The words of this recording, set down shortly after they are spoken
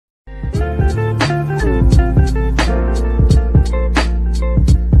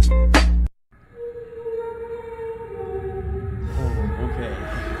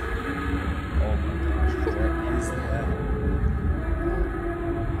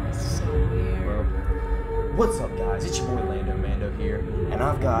What's up, guys? It's your boy LandoMando here, and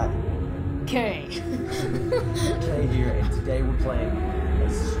I've got K. K here, and today we're playing a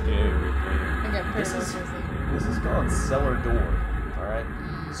scary game. This is called Cellar Door. Alright?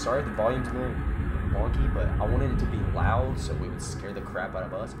 Sorry if the volume's a little wonky, but I wanted it to be loud so we would scare the crap out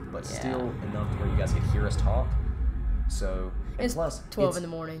of us, but still enough to where you guys could hear us talk. So, and it's plus 12 in the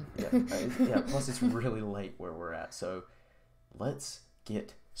morning. Plus it's really late where we're at. So, let's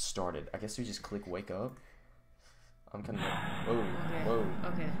get started. I guess we just click wake up. I'm kind of like, whoa.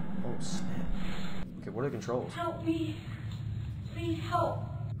 Okay. Oh, snap. Okay, what are the controls? Help me. Please help.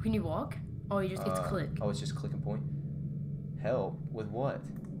 Can you walk? Oh, you just, it's click. Oh, it's just click and point. Help? With what?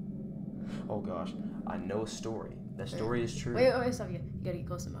 Oh, gosh. I know a story. That story is true. Wait, stop. You gotta get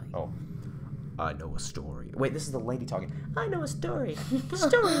close to the mic. Oh. I know a story. Wait, this is the lady talking. I know a story. The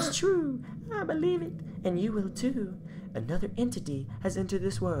story is true. I believe it. And you will too. Another entity has entered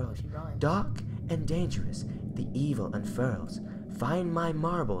this world. Dark and dangerous. The evil unfurls. Find my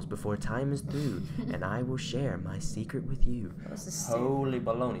marbles before time is through, and I will share my secret with you. Holy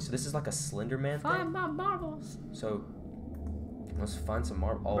baloney. So this is like a Slender Man thing? Find my marbles. So, let's find some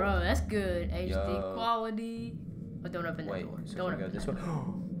marbles. Oh. Bro, that's good. HD quality. But don't open that door. So don't go open this that way.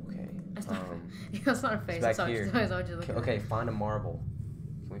 door. Okay. That's not a face. Back That's here. okay, find a marble.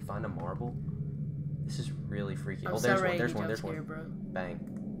 Can we find a marble? This is really freaky. I'm Oh, so there's ready one. There's one. here, bro. Bang.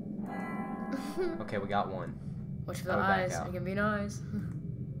 Okay, we got one. Watch for the eyes. It can be nice.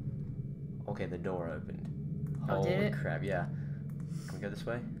 Okay, the door opened. Oh, did it? Crap, yeah. Can we go this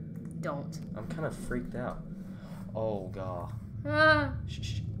way? Don't. I'm kind of freaked out. Oh, God. Ah.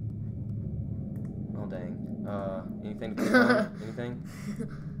 Shh. Oh, dang. Anything to click on? Anything?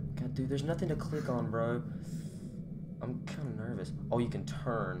 God, dude, there's nothing to click on, bro. I'm kind of nervous. Oh, you can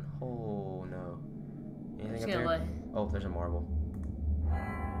turn. Oh, no. Anything up there? Oh, there's a marble.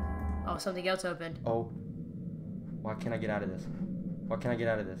 Oh, something else opened. Oh. Why can't I get out of this? Why can't I get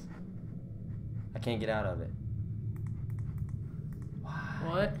out of this? I can't get out of it. Why?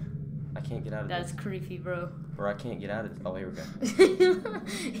 What? I can't get out of this. That's creepy, bro. Bro, I can't get out of this. Oh, here we go.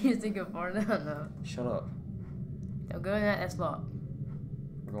 You think you're far down, though. Shut up. Don't go in that. That's locked.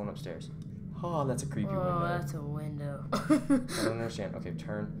 We're going upstairs. Oh, that's a creepy window. Oh, that's a window. I don't understand. Okay,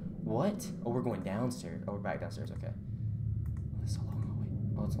 turn. What? Oh, we're going downstairs. Oh, we're back downstairs. Okay. Oh, this is a long hallway.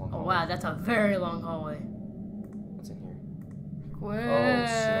 Oh, it's a long hallway. Oh, wow. That's a very long hallway. What's in here? Where? Oh,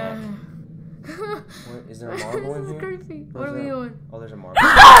 snap. What, is there a marble in here? This is creepy. What are we doing? Oh, there's a marble. Are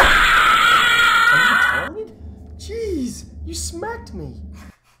you retarded? Jeez, you smacked me.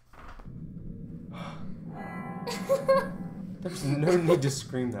 There's no need to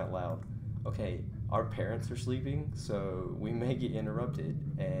scream that loud. Okay, our parents are sleeping, so we may get interrupted,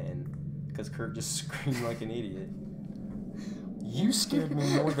 and because Kurt just screamed like an idiot. You scared me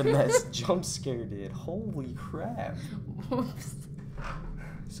more than that jump scare did. Holy crap. Whoops.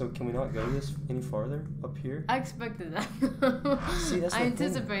 So can we not go this any farther up here? I expected that. See, that's I the thing.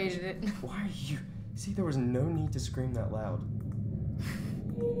 anticipated it. Why are you... See, there was no need to scream that loud.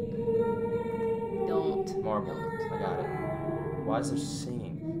 Don't. Marble. I got it. Why is there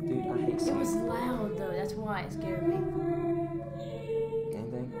singing? Dude, I hate singing. It was loud, though. That's why it scared me.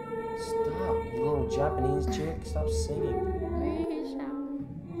 Anything? Stop, you little Japanese chick. Stop singing.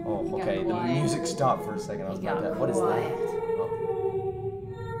 Oh, okay. The music stopped for a second. I was about that. What is that? Oh.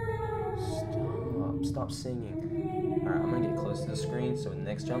 Stop singing. Alright, I'm gonna get close to the screen so the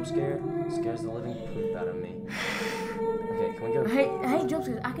next jump scare scares the living poop out of me. Okay, can we go? I hate jump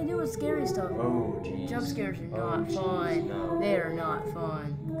scares. I can do with scary stuff. Oh, jeez. Jump scares are not fun. No. They are not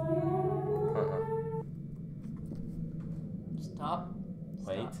fun. Stop.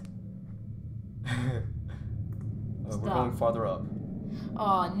 Wait. We're Stop. going farther up.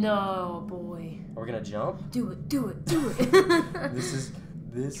 Oh no, boy. Are we gonna jump? Do it.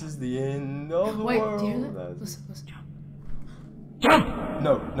 This is the end of the world. Wait, do you hear that? Listen. Jump!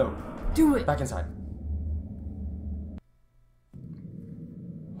 No. Do it. Back inside.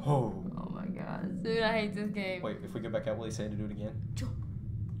 Oh. Oh my god. Dude, I hate this game. Wait, if we go back out, will he say to do it again? Jump.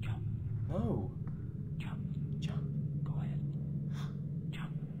 No. Jump. Go ahead.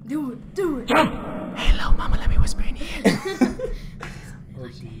 Jump. Do it. Jump! Hello, mama, let me whisper in your ear. Oh,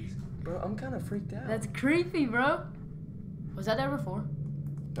 jeez. Bro, I'm kind of freaked out. That's creepy, bro. Was that there before?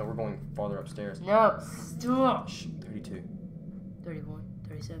 No, we're going farther upstairs. No. Stop. Shh, 32. 31,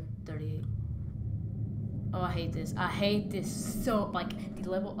 37, 38. Oh, I hate this. I hate this so, like, the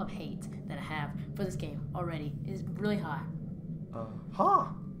level of hate that I have for this game already is really high.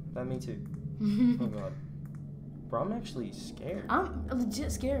 That me too. Oh, God. Bro, I'm actually scared. I'm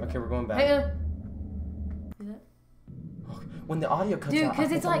legit scared. Okay, we're going back. Hey, see that? When the audio cuts Dude, out,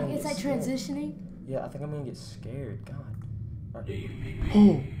 because it's like transitioning. Yeah, I think I'm gonna get scared. God. All right.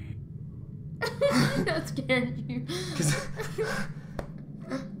 Oh. That scared you. 'Cause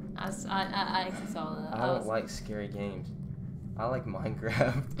I actually saw that. I don't like scary games. I like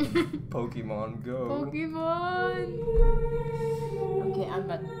Minecraft. Pokemon Go. Pokemon. Okay, I'm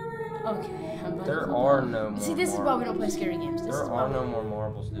about to There flip are out. no more. See, this is why we don't play scary games. There are no more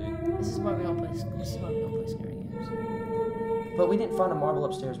marbles, dude. This is why we don't play. This is why we don't play scary games. But we didn't find a marble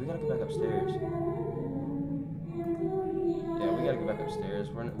upstairs. We gotta go back upstairs. Yeah, we gotta go back upstairs.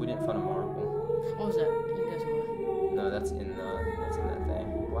 We didn't find a marble. What was that? You guys were. No, that's in that thing.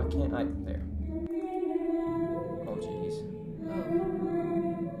 Why can't I? There. Oh jeez.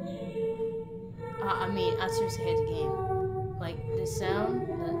 Oh. I mean, I seriously hate the game. Like the sound,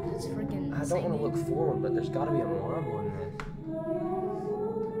 it's freaking. I don't want to look forward, but there's got to be a marble in this.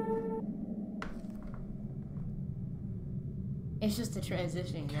 It's just the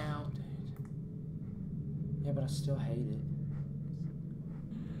transitioning now. Yeah, but I still hate it.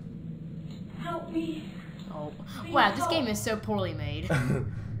 Help me. Oh, wow! This game is so poorly made.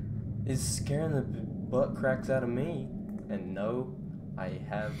 It's scaring the butt cracks out of me. And no, I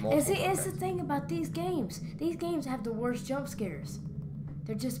have multiple. And see, it's the thing about these games. These games have the worst jump scares.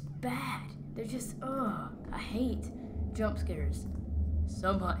 They're just bad. They're just, ugh. I hate jump scares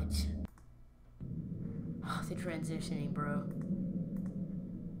so much. Oh, the transitioning, bro.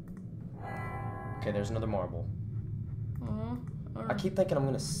 Okay, there's another marble. I Alright. keep thinking I'm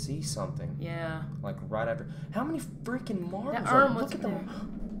gonna see something. Yeah. Like right after. How many freaking marbles That are? arm Look was at there.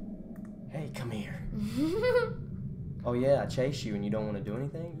 them. Hey, come here. Oh yeah, I chase you and you don't want to do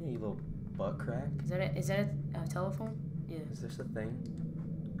anything? Yeah, you little butt crack. Is that a telephone? Yeah. Is this a thing?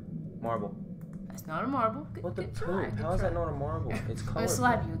 Marble. That's not a marble. Good, What the good try, poop? good How is that try. not a marble? It's I'm colorful. gonna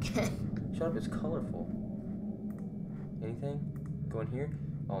slap you again. Shut up, it's colorful. Anything? Go in here?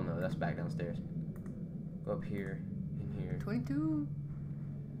 Oh no, that's back downstairs. Go up here, in here. 22.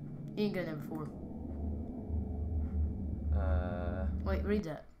 You ain't got that before. Wait, read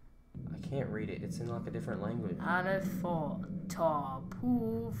that. I can't read it. It's in like a different language. Anna for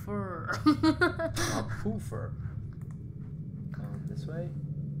Poofer. A poofer. This way?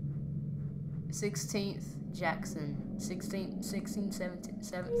 16th Jackson. 16th, 17th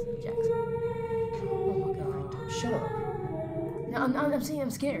Jackson. Oh my god. Shut up. No, I'm saying I'm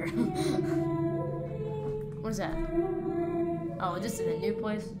scared. What is that? Oh, just in a new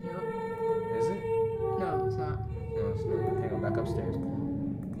place? Yep. Is it? No, it's not. No, it's not. Okay, go back upstairs.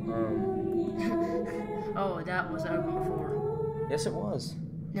 Oh, that was open before. Yes, it was.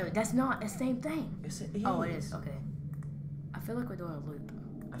 No, that's not the same thing. Yes, it is. Oh, it is. Okay. I feel like we're doing a loop.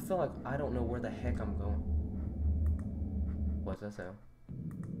 I feel like I don't know where the heck I'm going. What's that sound?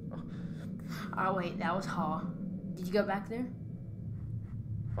 Oh, wait, that was Haw. Did you go back there?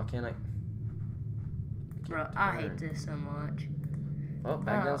 Why can't I? Bro, I hate this so much. Well,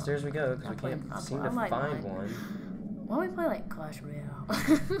 back Oh. downstairs we go, because we can't seem to I like find mine. one. Why don't we play like Clash Royale?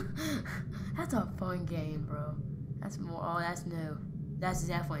 That's a fun game, bro. That's more. Oh, that's new. That's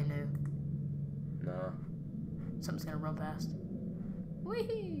definitely new. Nah. Something's gonna run past.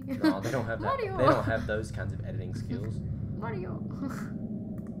 Wee. No, they don't have that. Mario. They don't have those kinds of editing skills. Mario.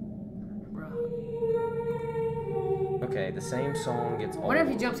 Bro. Okay, the same song gets old. What if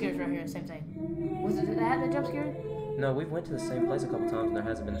you jump scares right here? Same thing. Was it that the jump scare? No, we've went to the same place a couple times and there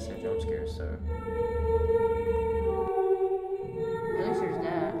hasn't been the same jump scare, so. At least there's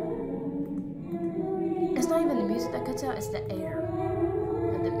that. It's not even the music that cuts out, it's the air.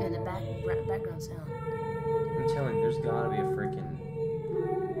 And the background sound. I'm telling you, there's gotta be a freaking.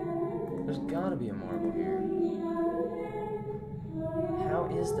 There's gotta be a marble here. How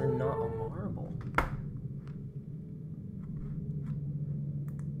is there not a marble?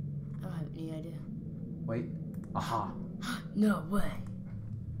 I don't have any idea. Wait. Aha. No way.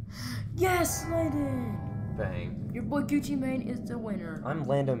 Yes, Landon! Bang. Your boy Gucci Mane is the winner. I'm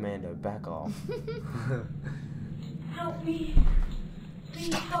LandoMando. Back off. Help me.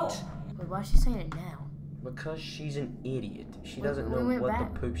 Please help. Wait, why is she saying it now? Because she's an idiot. She We- doesn't we know went what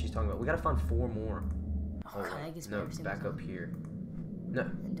back. the poop she's talking about. We gotta find 4 more. Oh, God, that gets me no, every single back time. up here. No.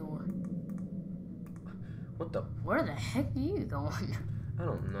 The door. What the? Where the heck are you going? I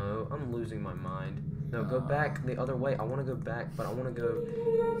don't know. I'm losing my mind. No, go back the other way. I want to go back, but I want to go.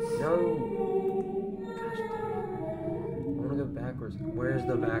 No. Gosh dang it. I want to go backwards. Where's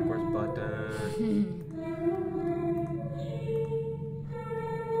the backwards button?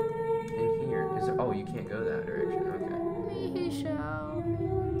 In here. Is there? Oh, you can't go that direction.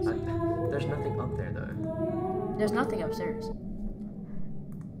 Okay. There's nothing up there though. There's nothing upstairs.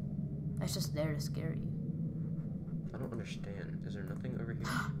 That's just there to scare you. I don't understand. Is there nothing over here?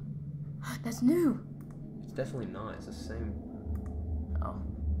 That's new. It's definitely not. It's the same. Oh.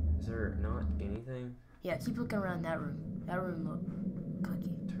 Is there not anything? Yeah, keep looking around that room. That room looked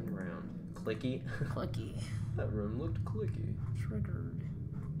clicky. Turn around. Clicky? Clicky. That room looked clicky. Triggered.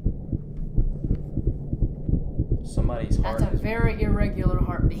 Somebody's heart. That's a very irregular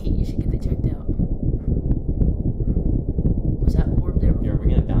heartbeat. You should get that checked out. Was that orb there? Yeah, are we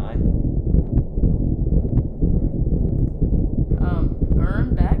gonna die?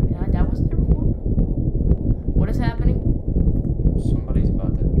 Urn back. That wasn't there before. What is happening? Somebody's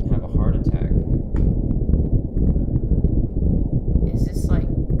about to have a heart attack. Is this like?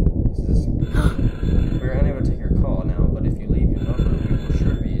 We're unable to take your call now, but if you leave your number, we will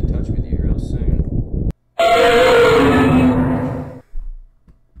sure be in touch with you real soon.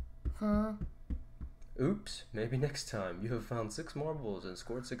 Huh? Oops, maybe next time. You have found 6 marbles and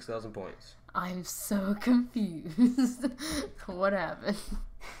scored 6,000 points. I'm so confused. What happened?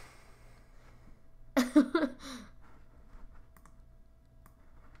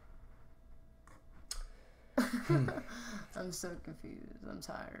 I'm so confused. I'm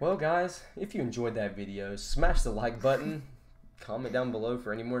tired. Well, guys, if you enjoyed that video, smash the like button. Comment down below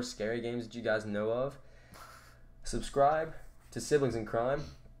for any more scary games that you guys know of. Subscribe to Siblings in Crime.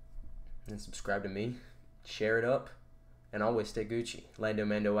 And subscribe to me. Share it up. And always stay Gucci.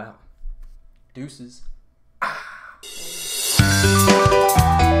 LandoMando out. Deuces.